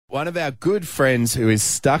one of our good friends who is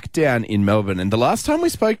stuck down in Melbourne. And the last time we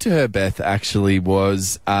spoke to her, Beth, actually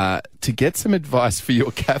was to get some advice for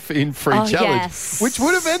your caffeine-free challenge, yes. which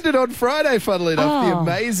would have ended on Friday, funnily enough. The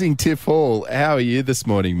amazing Tiff Hall. How are you this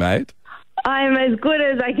morning, mate? I'm as good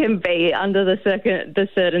as I can be under the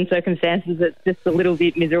certain circumstances. It's just a little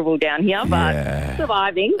bit miserable down here, but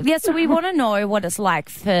surviving. Yeah, so we want to know what it's like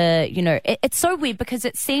for, it's so weird because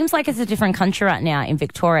it seems like it's a different country right now in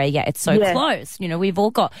Victoria, yet it's so close. We've all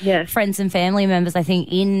got friends and family members, I think,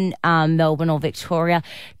 in Melbourne or Victoria.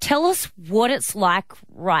 Tell us what it's like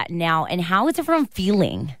right now and how is everyone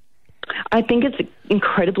feeling? I think it's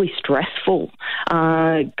incredibly stressful.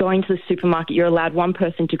 Going to the supermarket, you're allowed one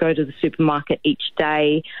person to go to the supermarket each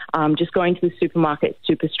day. Just going to the supermarket is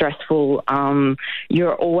super stressful.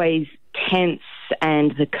 You're always tense,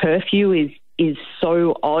 and the curfew is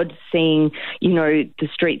so odd, seeing, the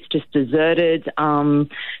streets just deserted,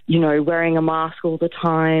 wearing a mask all the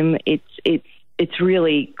time. It's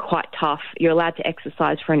really quite tough. You're allowed to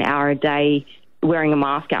exercise for an hour a day wearing a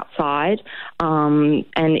mask outside. And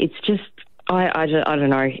it's just, I don't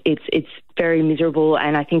know. It's very miserable,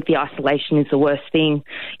 and I think the isolation is the worst thing.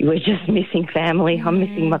 We're just missing family. I'm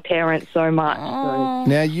missing my parents so much. So.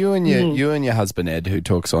 Now, you and your husband Ed, who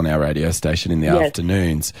talks on our radio station in the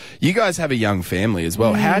afternoons, you guys have a young family as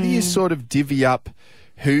well. How do you sort of divvy up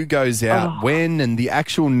who goes out when and the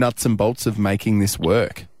actual nuts and bolts of making this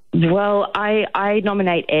work? Well, I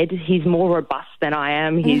nominate Ed. He's more robust than I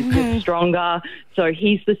am. He's just stronger. So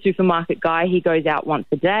he's the supermarket guy. He goes out once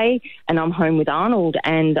a day, and I'm home with Arnold.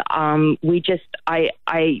 And I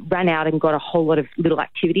ran out and got a whole lot of little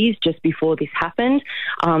activities just before this happened.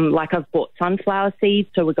 Like I've bought sunflower seeds,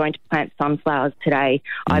 so we're going to plant sunflowers today.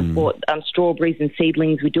 I've bought strawberries and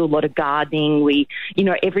seedlings. We do a lot of gardening.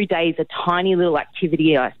 Every day is a tiny little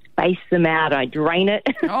activity. I space them out, I drain it,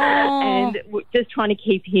 and just trying to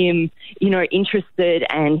keep him, interested.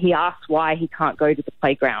 And he asks why he can't go to the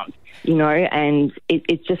playground, and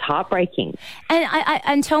it's just heartbreaking.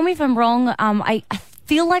 And tell me if I'm wrong, I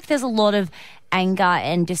feel like there's a lot of anger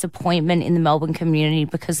and disappointment in the Melbourne community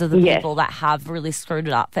because of the people that have really screwed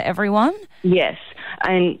it up for everyone. Yes,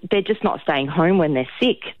 and they're just not staying home when they're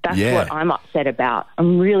sick. That's what I'm upset about.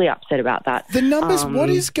 I'm really upset about that. The numbers, what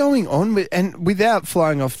is going on with, and without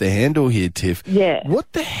flying off the handle here, Tiff,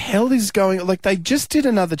 what the hell is going on? Like, they just did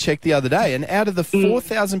another check the other day, and out of the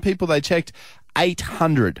 4,000 people they checked,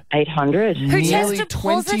 800. 800. Who Nearly tested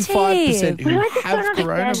 25% who I just have don't understand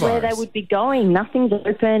coronavirus. where they would be going. Nothing's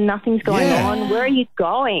open. Nothing's going on. Where are you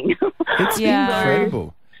going? It's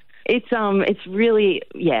incredible. It's really,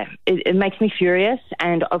 it makes me furious.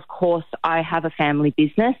 And of course, I have a family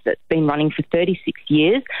business that's been running for 36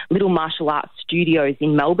 years, Little Martial Arts Studios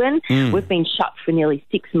in Melbourne. We've been shut for nearly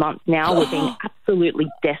 6 months now. We're being absolutely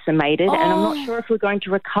decimated, and I'm not sure if we're going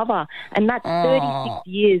to recover. And that's 36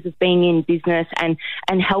 years of being in business and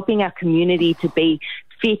helping our community to be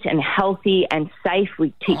fit and healthy and safe.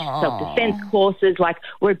 We teach self-defense courses. Like,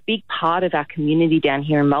 we're a big part of our community down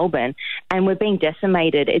here in Melbourne, and we're being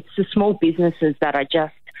decimated. It's the small businesses that I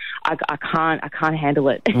can't handle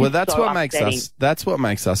it. Well, that's so what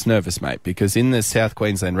makes us nervous, mate, because in the South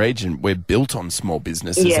Queensland region, we're built on small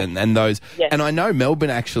businesses and those. And I know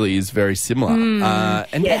Melbourne actually is very similar.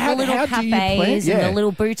 And the little cafes and the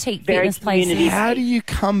little boutique fitness places. How do you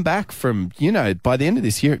come back from, by the end of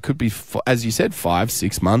this year, it could be, as you said,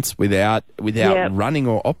 5-6 months without running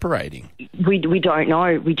or operating? We don't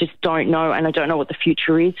know. We just don't know. And I don't know what the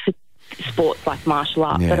future is for sports like martial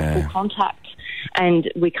arts that are full contact.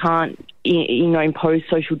 And we can't, impose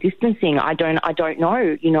social distancing. I don't know,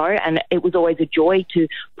 and it was always a joy to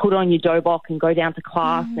put on your dobok and go down to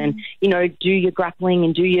class and, do your grappling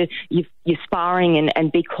and do your sparring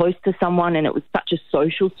and be close to someone. And it was such a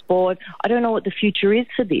social sport. I don't know what the future is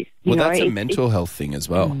for this. That's a mental health thing as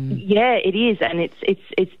well. Yeah, it is. And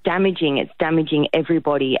it's damaging. It's damaging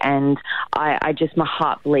everybody. And I just, my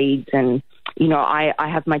heart bleeds. And, I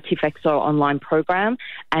have my TIFXO online program,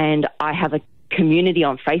 and I have a community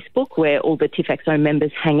on Facebook where all the TIFXO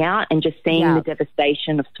members hang out, and just seeing the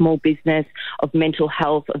devastation of small business, of mental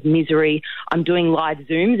health, of misery. I'm doing live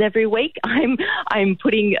Zooms every week. I'm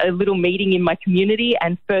putting a little meeting in my community,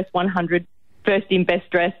 and first 100 first in best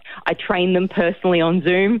dressed. I train them personally on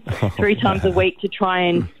Zoom 3 times a week to try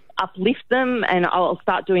and uplift them, and I'll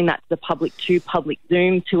start doing that to the public too, public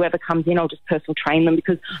Zooms, whoever comes in, I'll just personal train them,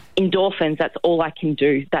 because endorphins, that's all I can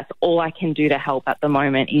do. That's all I can do to help at the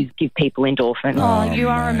moment is give people endorphins. Oh, you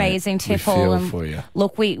are amazing, Tiff Hall. We feel for you.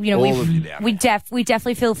 Look, we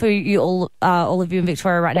definitely feel for you all of you in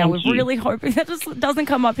Victoria right now. We're really hoping that just doesn't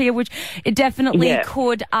come up here, which it definitely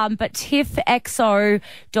could. But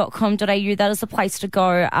tiffxo.com.au, that is the place to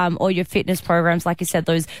go. All your fitness programs, like you said,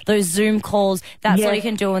 those Zoom calls, that's all you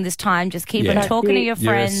can do in this time. Just keep on talking to your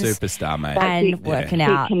friends. You're a superstar, mate. And working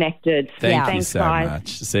out. Keep connected. Thank you so much.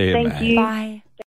 See you, Thank mate. you. Bye.